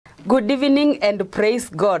Good evening and praise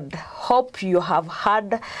God. Hope you have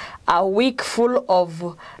had a week full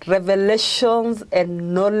of revelations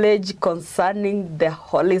and knowledge concerning the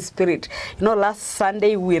Holy Spirit. You know, last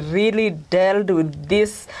Sunday we really dealt with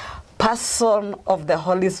this person of the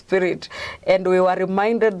Holy Spirit, and we were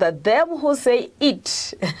reminded that them who say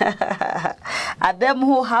it are them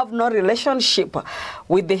who have no relationship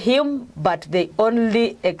with him, but they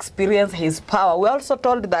only experience his power. We also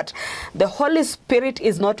told that the Holy Spirit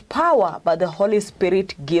is not power, but the Holy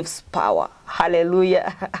Spirit gives power.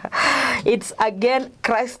 Hallelujah. It's again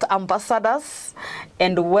Christ ambassadors,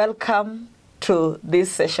 and welcome to this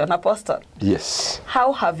session. Apostle. Yes.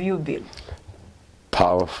 How have you been?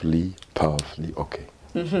 Powerfully okay.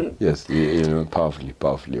 Yes, you know, powerfully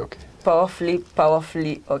okay.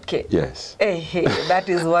 Powerfully okay. Yes. Hey, that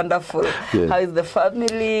is wonderful. Yes. How is the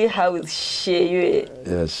family? How is Sheyue?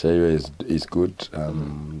 Yes, Sheyue is good.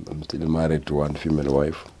 I'm still married to one female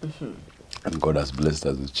wife. And God has blessed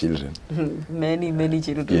us with children. Many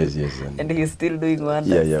children. Yes. And he's still doing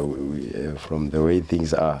wonders. Yeah. We, from the way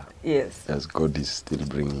things are, yes, as God is still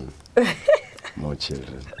bringing more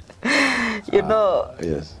children. You know,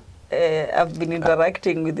 yes. I've been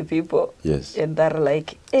interacting with the people. Yes. And they're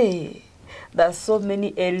like, hey, there's so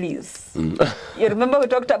many Elis. You remember we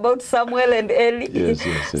talked about Samuel and Eli?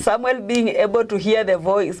 Yes. Samuel being able to hear the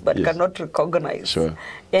voice but cannot recognize. Sure.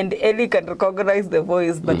 And Eli can recognize the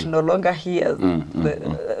voice but no longer hears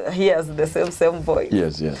hears the same voice.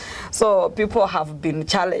 Yes. So people have been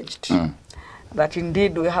challenged. That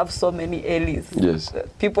indeed we have so many Elis. Yes.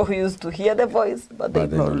 People who used to hear the voice, but they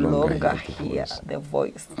no longer hear the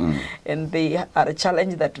voice. And they are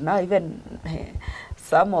challenged that now even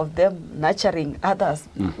some of them nurturing others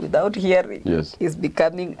without hearing is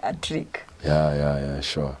becoming a trick. Yeah,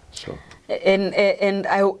 sure. And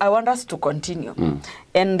I want us to continue.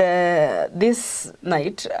 And this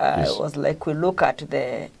night, I was like, we look at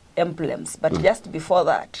the emblems, but just before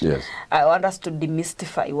that, I want us to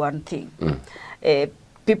demystify one thing.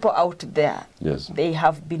 People out there, they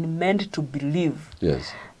have been meant to believe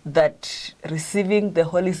that receiving the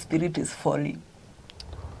Holy Spirit is falling.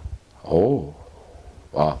 Oh,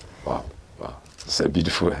 wow. It's a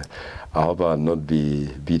beautiful. I hope I'll not be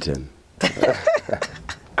beaten.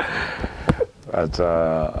 But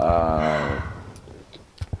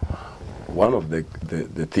one of the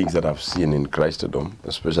things that I've seen in Christendom,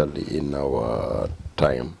 especially in our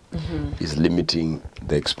time, is limiting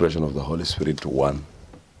the expression of the Holy Spirit to one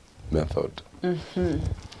method.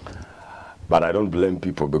 But I don't blame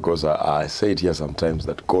people, because I say it here sometimes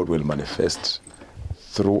that God will manifest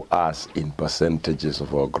through us in percentages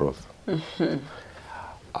of our growth.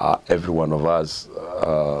 Every one of us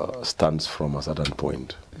stands from a certain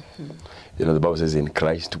point. You know, the Bible says in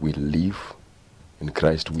Christ we live, in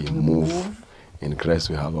Christ we move, in Christ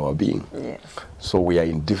we have our being. Yes. So we are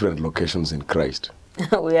in different locations in Christ.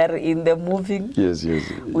 We are in the moving. Yes.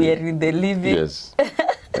 We are in the living. Yes.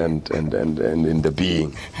 and in the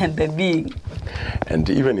being. And the being. And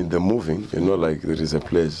even in the moving, you know, like there is a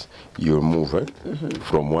place you move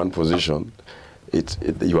from one position.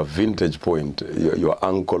 Your vintage point, your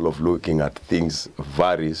angle of looking at things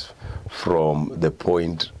varies from the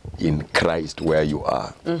point in Christ where you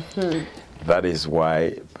are. That is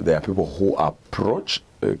why there are people who approach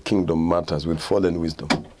kingdom matters with fallen wisdom.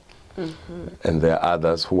 And there are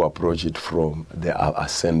others who approach it from the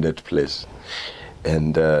ascended place.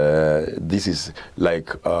 And this is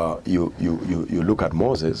like you look at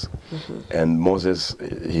Moses, and Moses,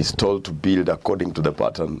 he's told to build according to the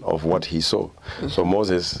pattern of what he saw. So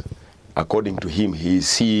Moses, according to him, he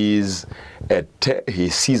sees a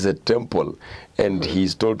temple, and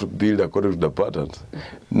he's told to build according to the patterns.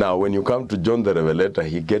 Now, when you come to John the Revelator,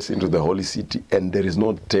 he gets into the holy city, and there is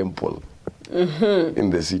no temple in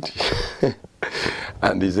the city.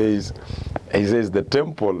 And he says the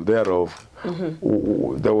temple thereof,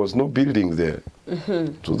 there was no building there.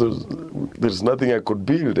 So there's nothing I could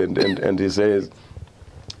build, and he says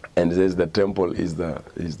the temple is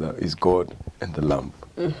God and the Lamb.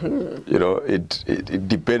 You know, it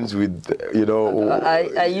depends with, you know.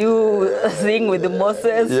 Are you seeing with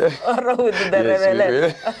Moses or with the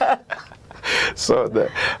Revelation? So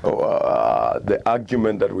the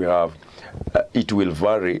argument that we have, it will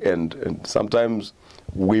vary, and sometimes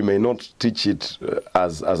we may not teach it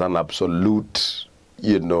as an absolute,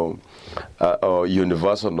 you know, or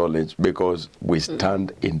universal knowledge, because we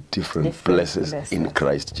stand in different places in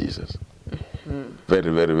Christ Jesus.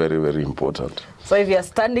 Very, very, very, very important. So if you are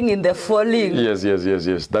standing in the falling, Yes,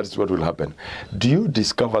 that's what will happen. Do you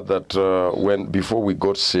discover that before we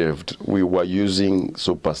got saved, we were using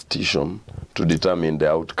superstition to determine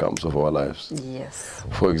the outcomes of our lives? yes,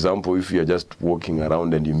 For example, if you're just walking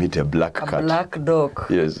around and you meet a black cat. black dog,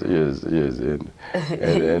 Yes, and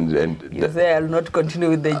you say, I'll not continue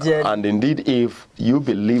with the journey. and indeed, if you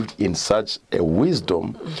believed in such a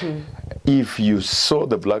wisdom, if you saw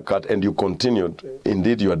the black cat and you continued,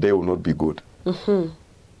 indeed your day will not be good.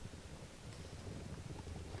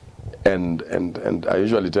 And I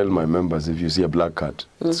usually tell my members, if you see a black cat,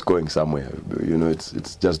 it's going somewhere. You know,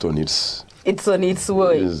 it's just on its. It's on its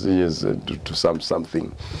way. Yes, to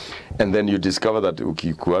something. And then you discover that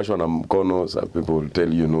ukikuashwa na mkono, some people will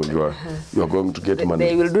tell you, no, you are going to get money.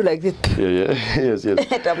 They will do like this. Yeah, yes.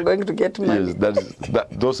 I'm going to get money. Yes,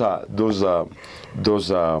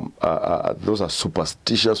 those are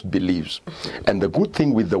superstitious beliefs. And the good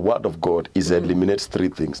thing with the Word of God is it eliminates three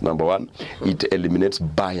things. Number one, it eliminates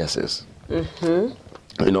biases.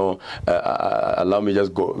 You know, allow me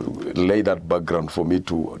just go lay that background for me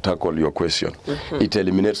to tackle your question. It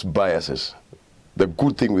eliminates biases. The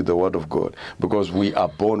good thing with the Word of God, because we are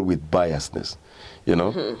born with biasness, you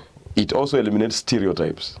know. It also eliminates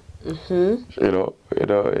stereotypes. You know,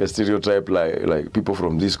 a stereotype like people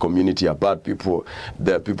from this community are bad people.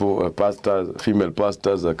 There are people, pastors, female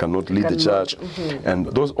pastors that cannot lead the church, and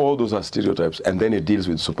all those are stereotypes. And then it deals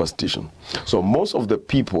with superstition. So most of the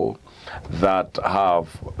people that have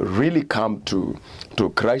really come to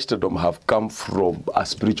Christendom have come from a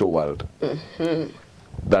spiritual world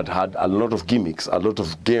that had a lot of gimmicks, a lot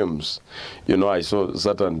of games. You know, I saw a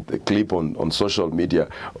certain clip on social media,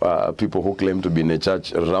 people who claim to be in a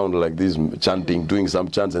church around like this, chanting, doing some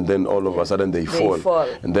chants, and then all of a sudden they fall.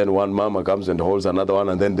 And then one mama comes and holds another one,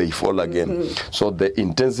 and then they fall again. So the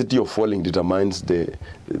intensity of falling determines the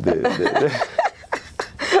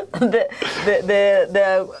I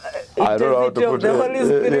don't know how to put the Holy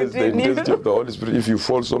Spirit yes, the intensity of the Holy Spirit. If you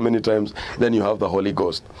fall so many times, then you have the Holy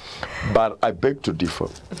Ghost. But I beg to differ,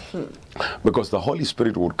 because the Holy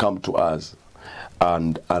Spirit would come to us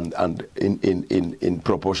and in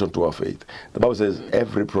proportion to our faith. The Bible says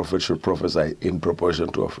every prophet should prophesy in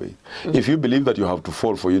proportion to our faith. If you believe that you have to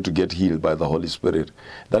fall for you to get healed by the Holy Spirit,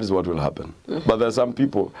 that is what will happen. But there are some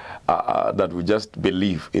people that will just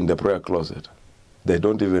believe in the prayer closet. They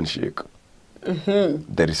don't even shake.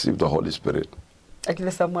 They receive the Holy Spirit.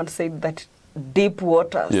 Actually, someone said that deep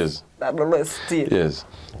waters are always still. Yes.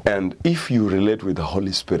 And if you relate with the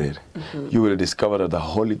Holy Spirit, you will discover that the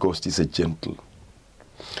Holy Ghost is a gentle.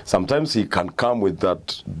 Sometimes he can come with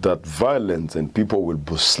that violence and people will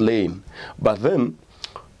be slain. But then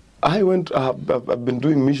I've been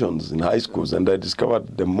doing missions in high schools, and I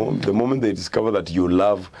discovered the moment they discover that you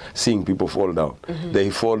love seeing people fall down,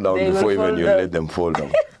 they fall down before even you let them fall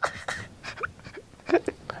down.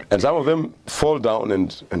 And some of them fall down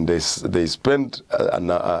and they spend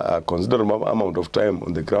a considerable amount of time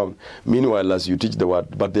on the ground. Meanwhile, as you teach the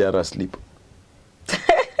word, but they are asleep.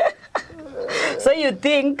 So you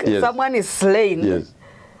think someone is slain? Yes.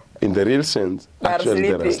 In the real sense, actually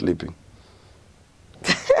they are sleeping.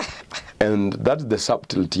 And that's the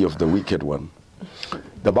subtlety of the wicked one.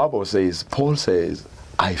 The Bible says, Paul says,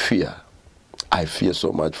 I fear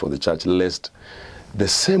so much for the church, lest the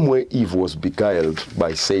same way Eve was beguiled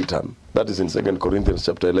by Satan, that is in 2 Corinthians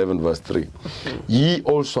chapter 11, verse 3, ye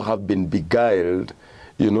also have been beguiled,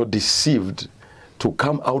 deceived, to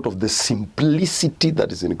come out of the simplicity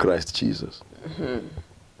that is in Christ Jesus.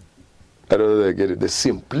 I don't know if I get it. The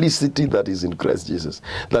simplicity that is in Christ Jesus.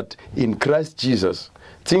 That in Christ Jesus,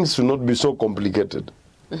 things should not be so complicated.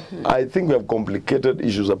 I think we have complicated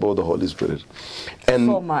issues about the Holy Spirit. And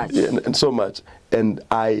so much. And so much. And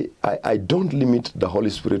I don't limit the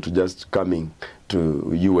Holy Spirit to just coming to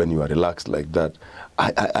you when you are relaxed like that.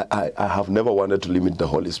 I have never wanted to limit the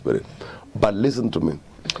Holy Spirit. But listen to me.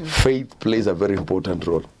 Faith plays a very important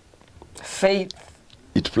role. Faith?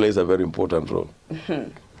 It plays a very important role.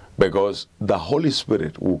 Because the Holy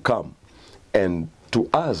Spirit will come, and to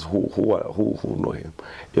us who know Him,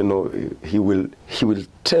 He will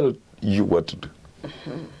tell you what to do,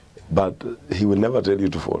 but He will never tell you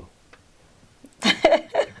to fall.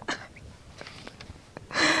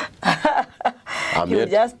 He will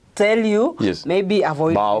just tell you, maybe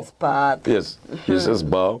avoid this path. Yes, He says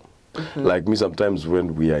bow. Like me, sometimes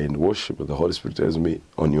when we are in worship, the Holy Spirit tells me,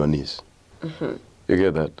 on your knees. You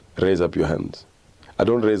get that? Raise up your hands. I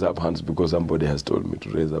don't raise up hands because somebody has told me to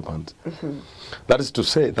raise up hands. That is to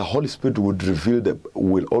say, the Holy Spirit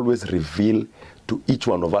will always reveal to each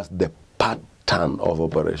one of us the pattern of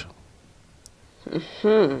operation.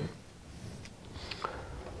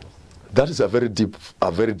 That is a very deep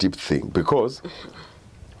thing, because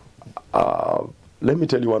let me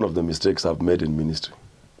tell you, one of the mistakes I've made in ministry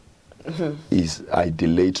is I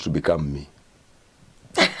delayed to become me.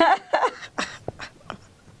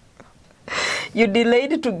 You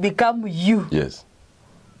delayed to become you. Yes.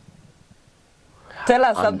 Tell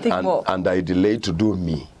us something more. And I delayed to do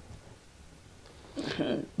me.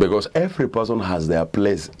 Because every person has their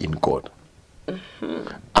place in God.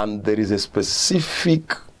 And there is a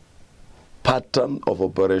specific pattern of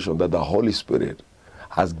operation that the Holy Spirit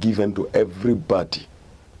has given to everybody.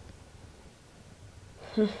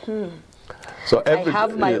 So I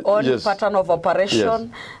have my own yes, pattern of operation. Yes.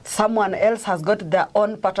 Someone else has got their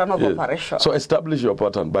own pattern of operation. So establish your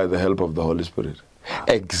pattern by the help of the Holy Spirit.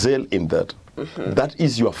 Excel in that. That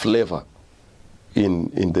is your flavor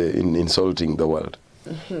in insulting the world.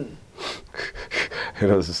 You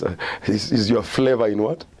know, is your flavor in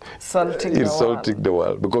what? Insulting the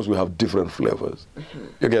world. Because we have different flavors.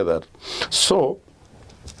 You get that? So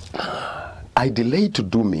I delayed to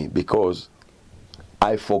do me because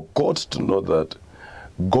I forgot to know that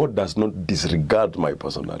God does not disregard my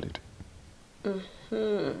personality.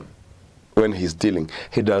 When he's dealing,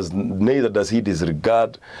 neither does he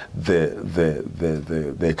disregard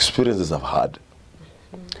the experiences I've had.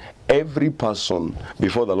 Every person,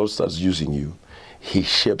 before the Lord starts using you, he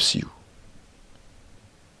shapes you.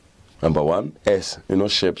 Number one, S. You know,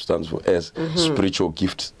 shape stands for S, spiritual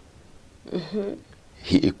gifts.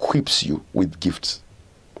 He equips you with gifts.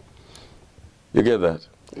 You get that?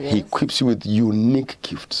 Yes. He equips you with unique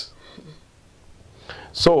gifts.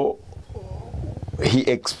 So, he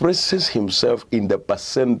expresses himself in the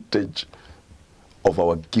percentage of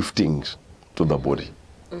our giftings to the body.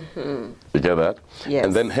 You get that? Yes.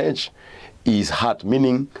 And then H is heart,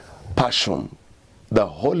 meaning passion. The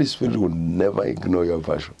Holy Spirit will never ignore your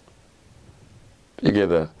passion. You get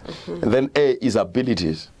that? And then A is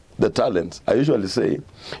abilities, the talents. I usually say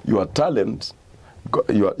your talents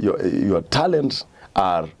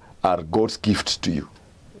are God's gift to you.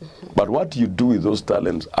 But what you do with those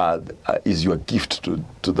talents is your gift to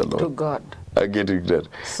the Lord. To God. I get it that.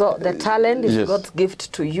 So the talent is God's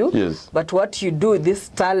gift to you. Yes. But what you do with this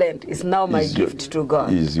talent is now my gift to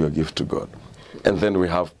God. Is your gift to God. And then we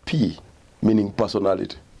have P, meaning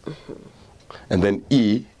personality. And then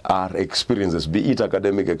E are experiences, be it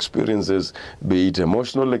academic experiences, be it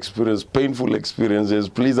emotional experience, painful experiences,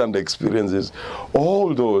 pleasant experiences.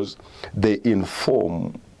 All those, they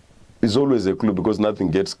inform. Is always a clue, because nothing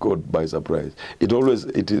gets God by surprise. It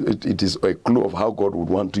is a clue of how God would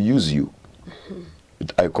want to use you.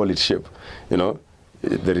 I call it shape. You know,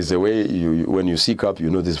 there is a way when you see cup, you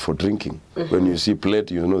know this is for drinking. When you see plate,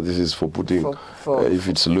 you know this is for putting. If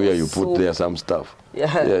it's luya, you put there some stuff.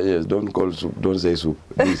 Yes. Don't call soup. Don't say soup.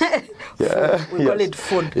 We call it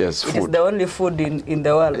food. Yes, food. It is the only food in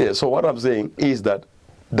the world. Yeah, so what I'm saying is that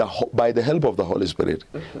by the help of the Holy Spirit,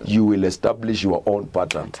 you will establish your own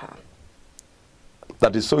pattern.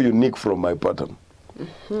 That is so unique from my pattern.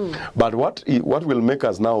 But what will make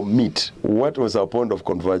us now meet? What was our point of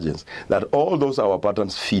convergence? That all those our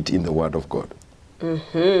patterns fit in the Word of God.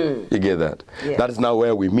 You get that? Yes. That is now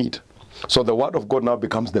where we meet. So the Word of God now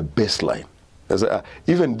becomes the baseline.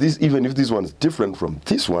 Even if this one is different from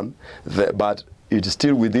this one, but it is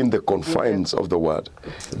still within the confines of the Word,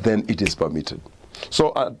 then it is permitted.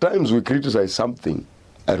 So at times we criticize something,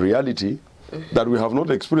 a reality, that we have not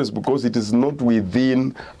experienced because it is not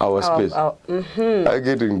within our space. I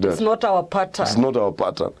getting that. It's not our pattern. It's not our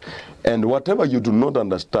pattern. And whatever you do not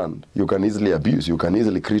understand, you can easily abuse, you can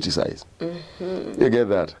easily criticize. You get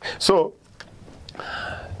that? So,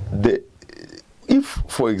 if,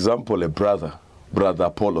 for example, a brother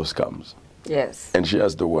Apollos comes, yes, and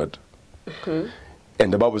shares the word,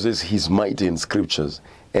 and the Bible says he's mighty in scriptures,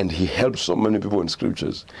 and he helps so many people in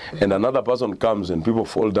scriptures, and another person comes and people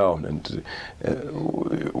fall down, and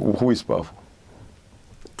who is powerful?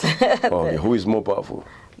 Who is more powerful?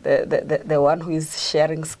 The one who is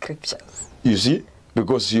sharing scriptures. You see?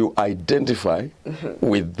 Because you identify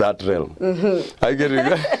with that realm. I get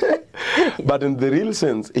it. But in the real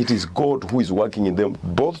sense, it is God who is working in them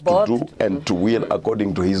both to do and to will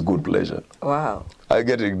according to his good pleasure. Wow. I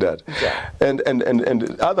get it that. Yeah.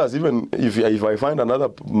 And others, even if I find another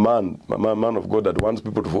man of God that wants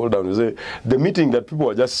people to fall down, you say, the meeting that people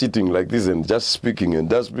are just sitting like this and just speaking,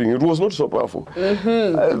 it was not so powerful.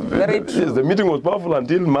 Very true. Yes, the meeting was powerful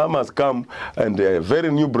until mamas come and a very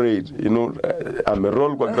new braid, you know,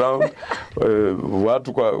 ameroll kwa ground,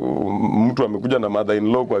 watu kwa mtu amekuja na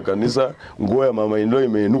mother-in-law kwa kanisa, nguo ya mama-in-law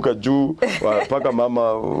imeinuka juu, paka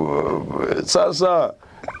mama, sasa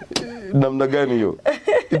namna gani hiyo?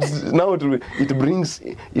 Now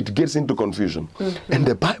it gets into confusion. And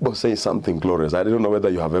the Bible says something glorious. I don't know whether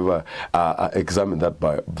you have ever examined that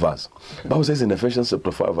verse. The Bible says in Ephesians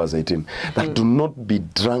chapter 5 verse 18 that do not be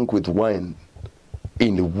drunk with wine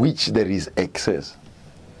in which there is excess.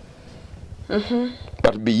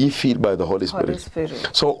 But be ye filled by the Holy Spirit.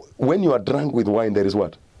 So when you are drunk with wine, there is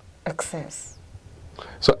what? Excess.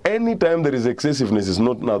 So anytime there is excessiveness, it's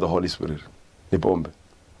not now the Holy Spirit. Ni pombe.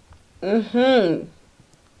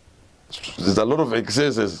 There's a lot of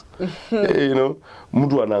excesses. You know,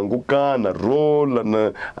 mtu anaanguka, ana roll,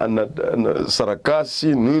 ana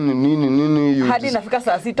sarakasi, nini. Hadi nafika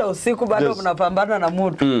saa 6 usiku bado mnapambana na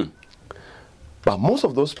mtu. But most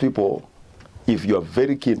of those people, if you are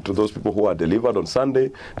very keen to those people who are delivered on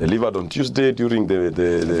Sunday, delivered on Tuesday during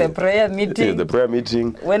the prayer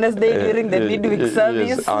meeting, Wednesday during the midweek service,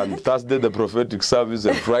 yes, and Thursday the prophetic service,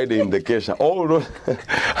 and Friday in the Kesha, all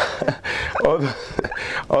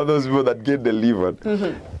those people that get delivered,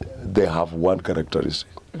 they have one characteristic.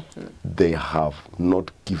 They have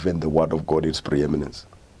not given the word of God its preeminence.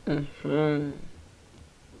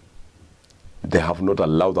 They have not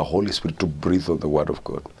allowed the Holy Spirit to breathe on the word of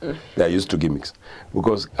God. They are used to gimmicks.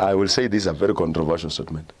 Because I will say this is a very controversial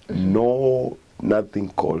statement. No, nothing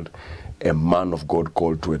called a man of God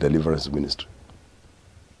called to a deliverance ministry.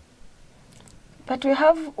 But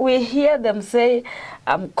we hear them say,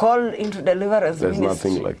 I'm called into deliverance ministry. There's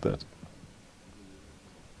nothing like that.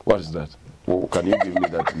 What is that? Well, can you give me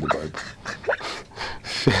that in the Bible?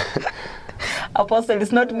 Apostle,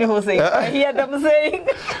 it's not me who says. I hear them saying.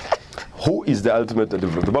 Who is the ultimate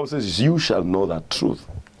deliverer? The Bible says, you shall know that truth,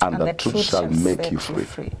 and the truth shall make you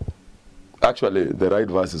free. Actually, the right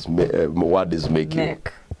verse is, word is make you.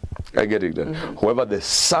 I get it then. Whoever the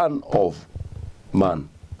Son of Man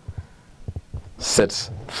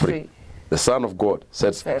sets free. The Son of God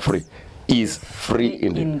sets free. Is free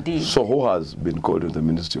indeed. So who has been called in the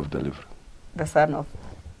ministry of deliverance? The Son of.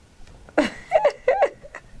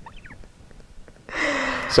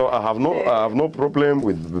 So I have no problem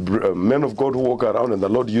with men of God who walk around and the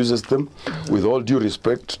Lord uses them with all due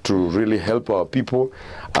respect to really help our people.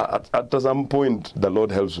 At some point, the Lord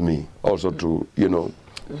helps me also to, you know,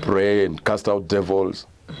 pray and cast out devils.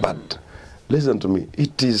 But listen to me,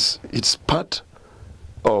 it's part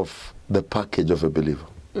of the package of a believer.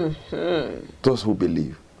 Those who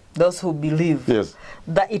believe. Those who believe. Yes.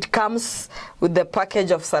 That it comes with the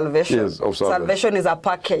package of salvation. Yes, of salvation. Salvation is a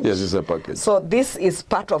package. Yes, it's a package. So this is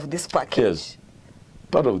part of this package. Yes,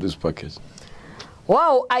 part of this package.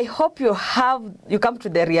 Wow, I hope you come to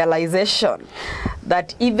the realization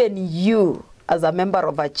that even you, as a member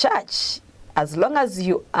of a church, as long as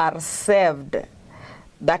you are saved,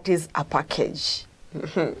 that is a package.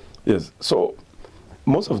 Yes, so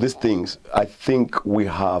most of these things, I think we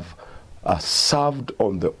have served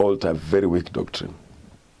on the altar very weak doctrine.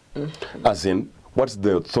 As in, what's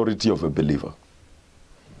the authority of a believer?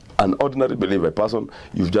 An ordinary believer, a person,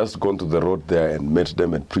 you've just gone to the road there and met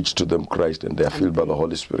them and preached to them Christ, and they are filled by the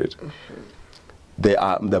Holy Spirit. They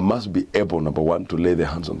must be able, number one, to lay their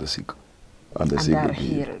hands on the sick, and the sick will be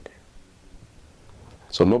healed.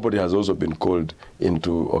 So nobody has also been called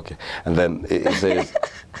into, okay. And then it says,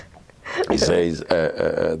 he says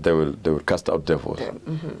they will cast out devils.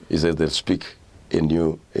 He says they'll speak in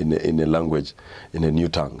a language, in a new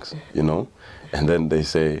tongues, you know. And then they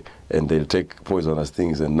say, and they'll take poisonous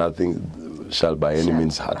things, and nothing shall by any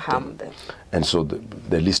means harm them. And so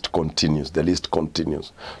the list continues. The list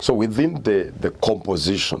continues. So within the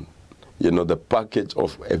composition, you know, the package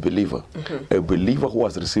of a believer who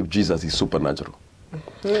has received Jesus is supernatural.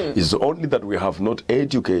 It's only that we have not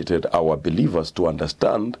educated our believers to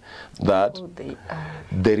understand that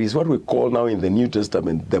there is what we call now in the New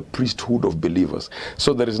Testament the priesthood of believers.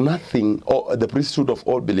 So there is nothing, or the priesthood of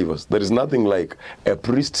all believers. There is nothing like a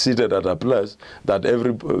priest seated at a place that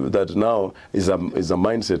that now is a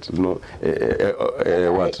mindset, you know,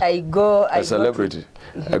 what? A celebrity.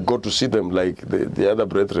 I go to see them like the other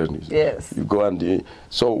brethren. Yes. You go and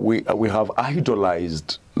so we have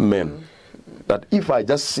idolized men. That if I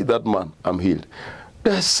just see that man, I'm healed.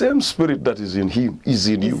 The same spirit that is in him is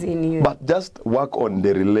in you. But just work on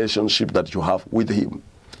the relationship that you have with him.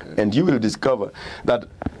 And you will discover that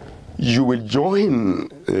you will join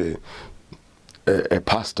a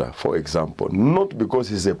pastor, for example, not because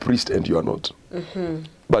he's a priest and you are not,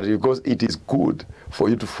 but because it is good for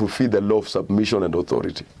you to fulfill the law of submission and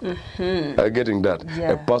authority. Are you getting that?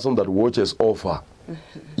 Yeah. A person that watches over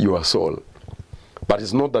your soul. But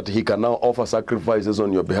it's not that he can now offer sacrifices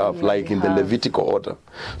on your behalf, like in the Levitical order.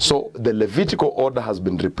 So the Levitical order has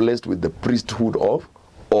been replaced with the priesthood of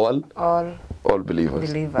all all believers.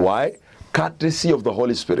 Believers. Why? Courtesy of the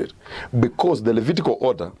Holy Spirit. Because the Levitical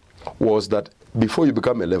order was that before you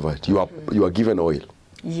become a Levite, you are given oil.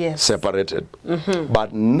 Yes. Separated.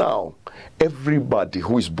 But now, everybody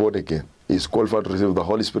who is born again is qualified to receive the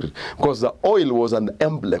Holy Spirit. Because the oil was an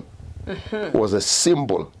emblem, was a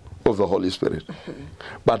symbol of the Holy Spirit.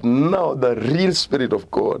 But now the real Spirit of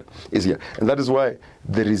God is here. And that is why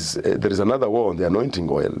there is another war on the anointing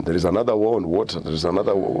oil. There is another war on water. There is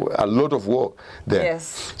another war, a lot of war there.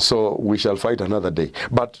 Yes. So we shall fight another day.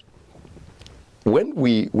 But when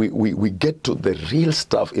we get to the real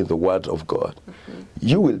stuff in the Word of God,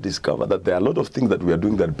 you will discover that there are a lot of things that we are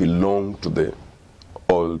doing that belong to the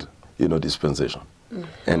old, dispensation.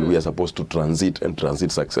 And we are supposed to transit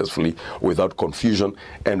successfully without confusion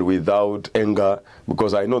and without anger,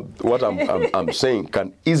 because I know what I'm saying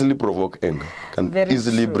can easily provoke anger, can Very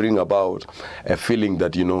easily true. bring about a feeling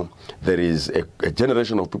that, there is a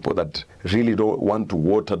generation of people that really don't want to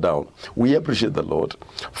water down. We appreciate the Lord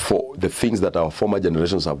for the things that our former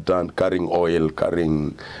generations have done, carrying oil,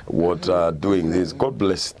 carrying water, doing this. God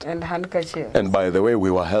bless it. And handkerchiefs. And by the way,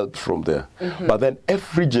 we were helped from there. But then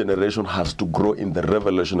every generation has to grow in the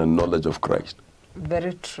revelation and knowledge of Christ.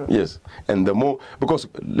 Very true. Yes. And the more, because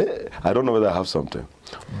I don't know whether I have some time.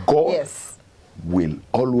 God Yes. will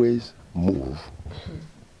always move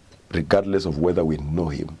regardless of whether we know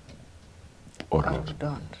him or Oh, not.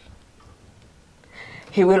 don't.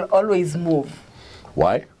 He will always move.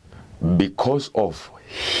 Why? Because of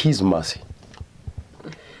his mercy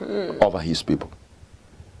over his people.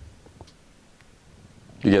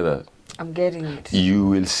 You get that? I'm getting it. You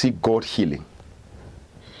will see God healing.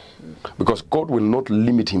 Because God will not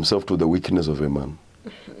limit himself to the weakness of a man.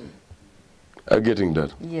 Are you getting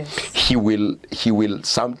that? Yes. He will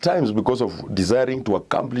sometimes, because of desiring to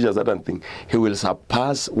accomplish a certain thing, he will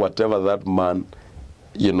surpass whatever that man,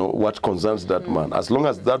 what concerns that man. As long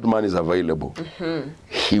as that man is available,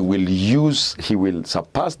 he will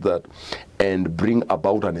surpass that and bring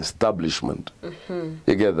about an establishment.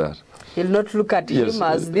 You get that? He'll not look at Yes. him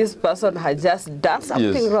as this person has just done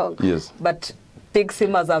something wrong. Yes. But picks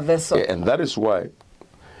him as a vessel. Yeah, and that is why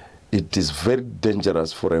it is very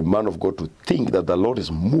dangerous for a man of God to think that the Lord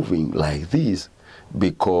is moving like this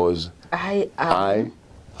because I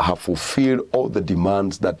have fulfilled all the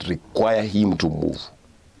demands that require him to move.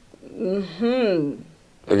 You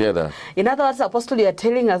get that? In other words, Apostle, you are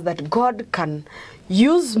telling us that God can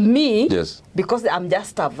use me Yes. because I'm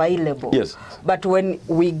just available. Yes. But when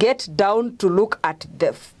we get down to look at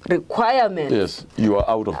the requirements, Yes, you are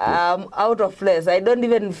out of place. I'm out of place. I don't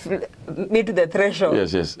even meet the threshold.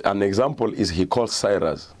 Yes, yes. An example is he calls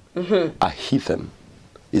Cyrus a heathen.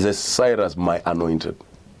 He says, Cyrus, my anointed.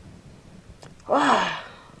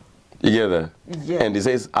 You get that? Yeah. And he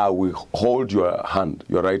says, I will hold your hand,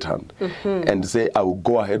 your right hand, and say, I will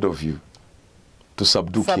go ahead of you to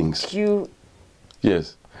subdue kings. Subdue.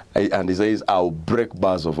 Yes. And he says, I will break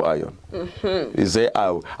bars of iron. He says, I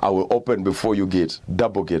will open before you gate,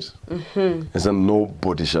 double gate. He said,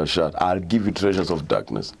 nobody shall shut. I'll give you treasures of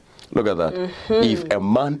darkness. Look at that. If a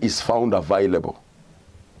man is found available,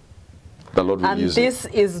 the Lord will And use this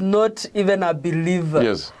is not even a believer.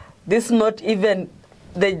 Yes. This is not even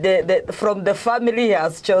from the family he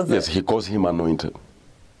has chosen. Yes, he calls him anointed.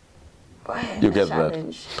 Boy, You a get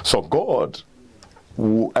challenge. that? So God,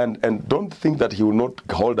 and don't think that he will not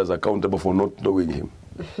hold us accountable for not knowing him.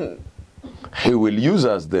 He will use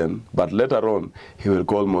us then, but later on, he will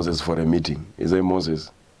call Moses for a meeting. He said,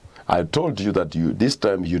 Moses, I told you that this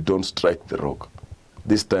time you don't strike the rock.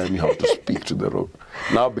 This time you have to speak to the rock.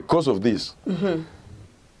 Now, because of this,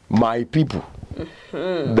 my people,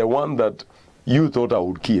 the one that you thought I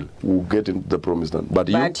would kill, will get into the promised land. But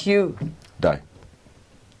you die.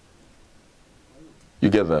 You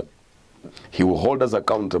get that? He will hold us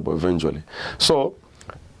accountable eventually. So,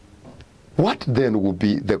 what then will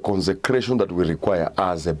be the consecration that we require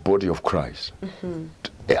as a body of Christ?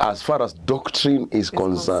 As far as doctrine is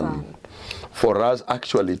concerned, for us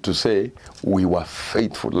actually to say we were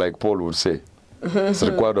faithful, like Paul would say. It's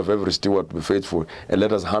required of every steward to be faithful, and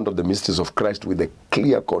let us handle the mysteries of Christ with a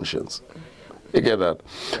clear conscience. You get that?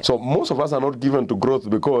 So most of us are not given to growth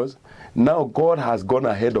because now God has gone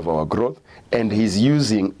ahead of our growth, and He's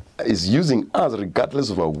using us regardless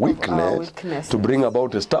of our weakness to bring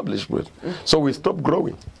about establishment. So we stop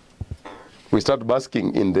growing. We start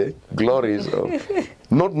basking in the glories of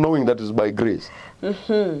not knowing that is by grace.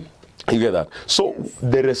 You get that? So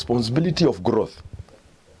the responsibility of growth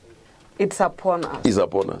is upon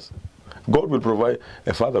us. God will provide,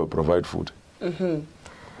 a father will provide food.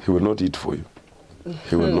 He will not eat for you.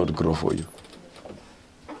 He will not grow for you.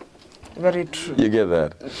 Very true. You get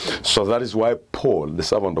that? So that is why Paul, the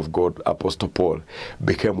servant of God, Apostle Paul,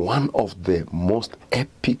 became one of the most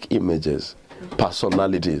epic images,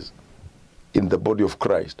 personalities in the body of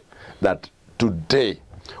Christ, that today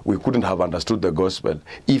we couldn't have understood the gospel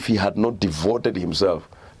if he had not devoted himself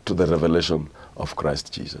to the revelation of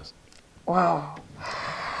Christ Jesus. Wow.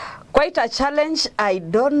 Quite a challenge. I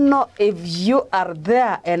don't know if you are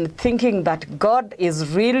there and thinking that God is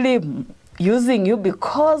really using you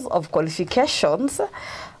because of qualifications,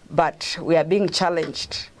 but we are being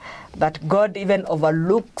challenged that God even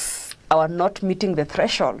overlooks our not meeting the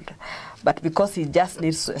threshold, but because he just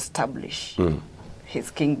needs to establish his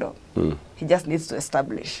kingdom. He just needs to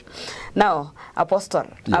establish. Now, Apostle,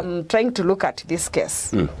 I'm trying to look at this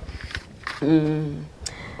case.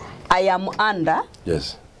 I am under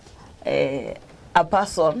a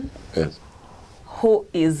person who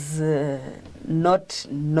is not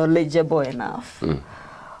knowledgeable enough,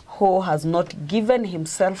 who has not given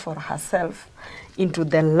himself or herself into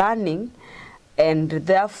the learning, and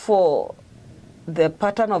therefore the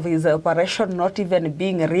pattern of his operation not even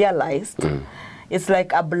being realized. It's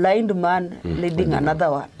like a blind man leading another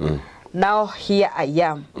one. Now here I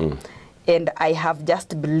am, and I have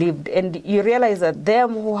just believed. And you realize that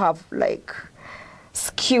them who have like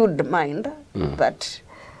skewed mind, that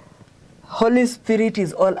Holy Spirit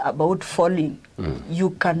is all about falling.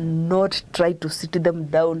 You cannot try to sit them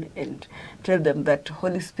down and tell them that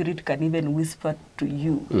Holy Spirit can even whisper to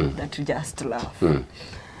you that you just love.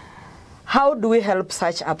 How do we help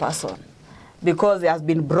such a person? Because he has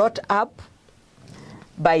been brought up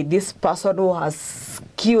by this person who has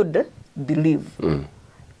skewed belief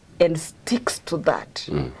and sticks to that.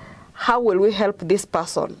 How will we help this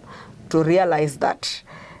person to realize that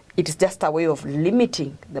it is just a way of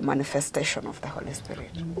limiting the manifestation of the Holy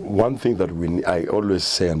Spirit? One thing that I always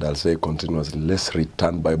say, and I'll say continuously, let's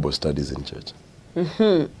return Bible studies in church.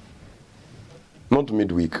 Not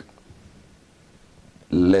midweek.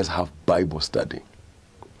 Let's have Bible study.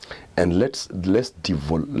 And let's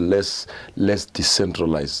decentralize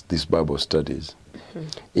these Bible studies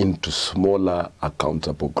into smaller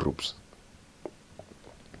accountable groups.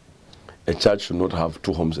 A church should not have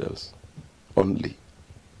 2 home cells only.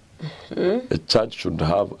 A church should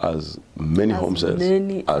have as many home cells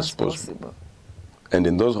as possible. And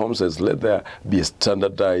in those home cells, let there be a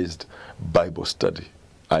standardized Bible study.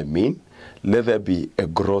 I mean, let there be a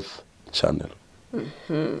growth channel.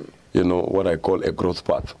 You know, what I call a growth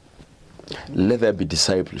path. Let there be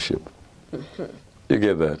discipleship. You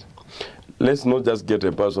get that? Let's not just get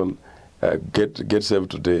a person, get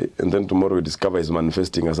saved today, and then tomorrow we discover he's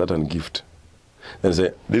manifesting a certain gift. And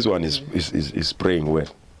say, this one is praying well.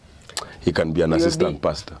 He can be an assistant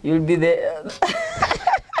pastor. You'll be there.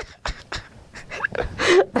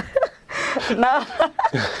 Now,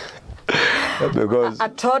 because a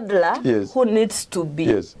toddler who needs to be.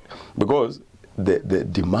 Yes, because the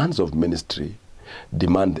demands of ministry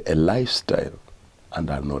demand a lifestyle and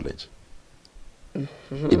a knowledge.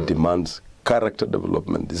 It demands character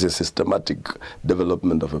development. It's a systematic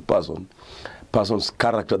development of a person's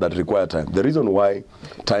character that requires time. The reason why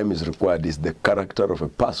time is required is the character of a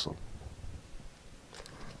person.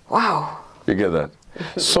 Wow. You get that?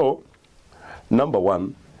 So, number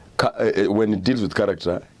one, when it deals with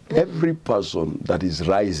character, every person that is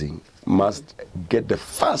rising must get the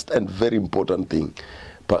first and very important thing.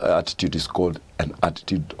 Attitude is called an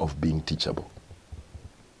attitude of being teachable.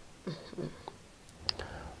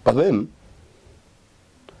 But then,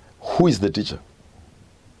 who is the teacher?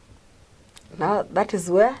 Now, that is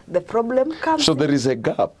where the problem comes. So there is a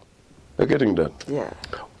gap. You're getting that? Yeah.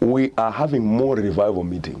 We are having more revival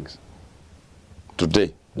meetings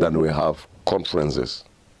today than we have conferences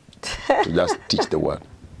to just teach the word.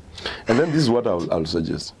 And then this is what I'll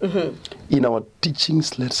suggest. In our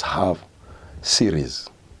teachings, let's have series.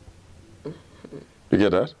 You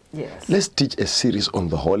get that? Yes. Let's teach a series on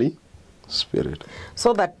the Holy Spirit.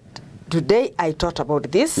 So that today I taught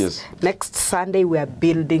about this. Yes. Next Sunday we are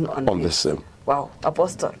building on the same. Wow,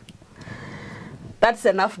 Apostle. That's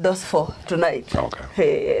enough dose for tonight. Okay.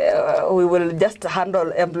 Hey, we will just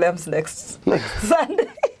handle emblems next Sunday.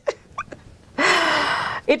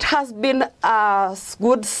 It has been a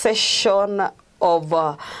good session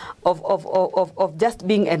of just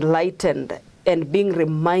being enlightened and being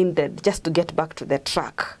reminded just to get back to the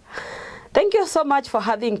track. Thank you so much for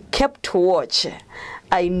having kept watch.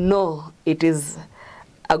 I know it is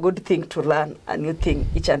a good thing to learn a new thing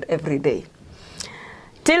each and every day.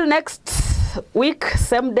 Till next week,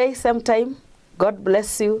 same day, same time. God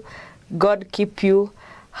bless you. God keep you.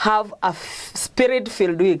 Have a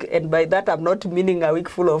spirit-filled week. And by that, I'm not meaning a week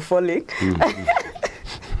full of falling.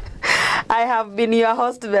 I have been your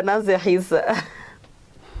host, Venancy Khisa.